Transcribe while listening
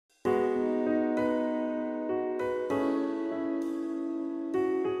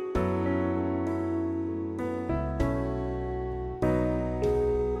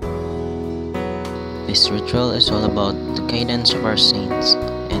This ritual is all about the guidance of our saints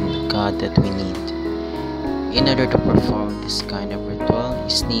and the God that we need. In order to perform this kind of ritual,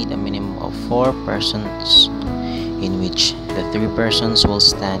 is need a minimum of 4 persons, in which the 3 persons will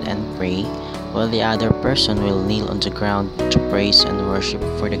stand and pray, while the other person will kneel on the ground to praise and worship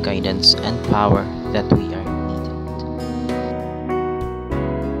for the guidance and power that we are needed.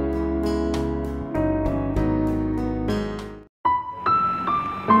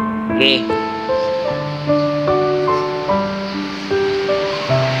 Okay.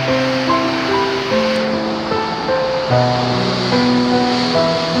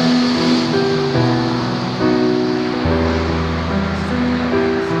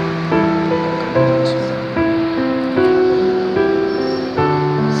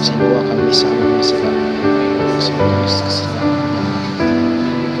 Sinuwa kami sa mga sila. Sa mga sila.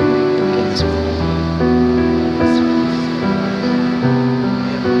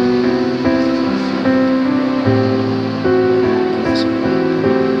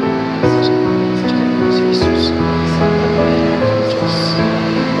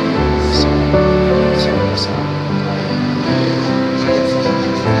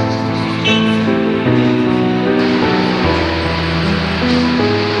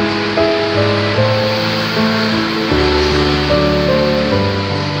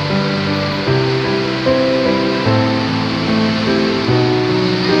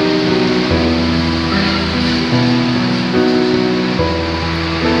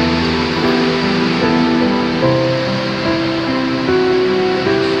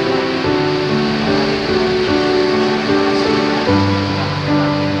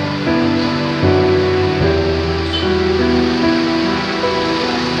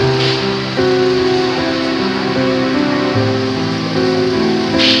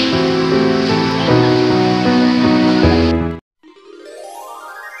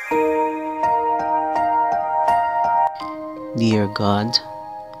 Dear God,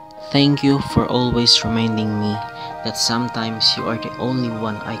 thank you for always reminding me that sometimes you are the only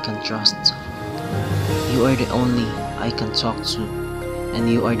one I can trust. You are the only I can talk to, and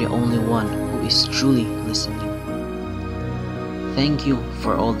you are the only one who is truly listening. Thank you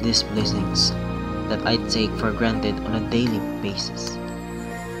for all these blessings that I take for granted on a daily basis.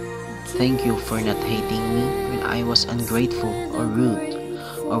 Thank you for not hating me when I was ungrateful or rude,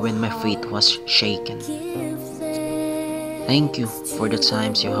 or when my faith was shaken. Thank you for the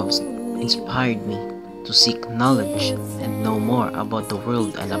times you have inspired me to seek knowledge and know more about the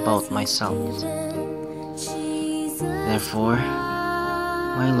world and about myself. Therefore,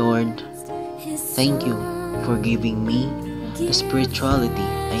 my Lord, thank you for giving me the spirituality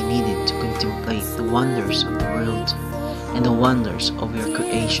I needed to contemplate the wonders of the world and the wonders of your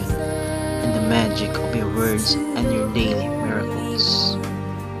creation and the magic of your words and your daily miracles.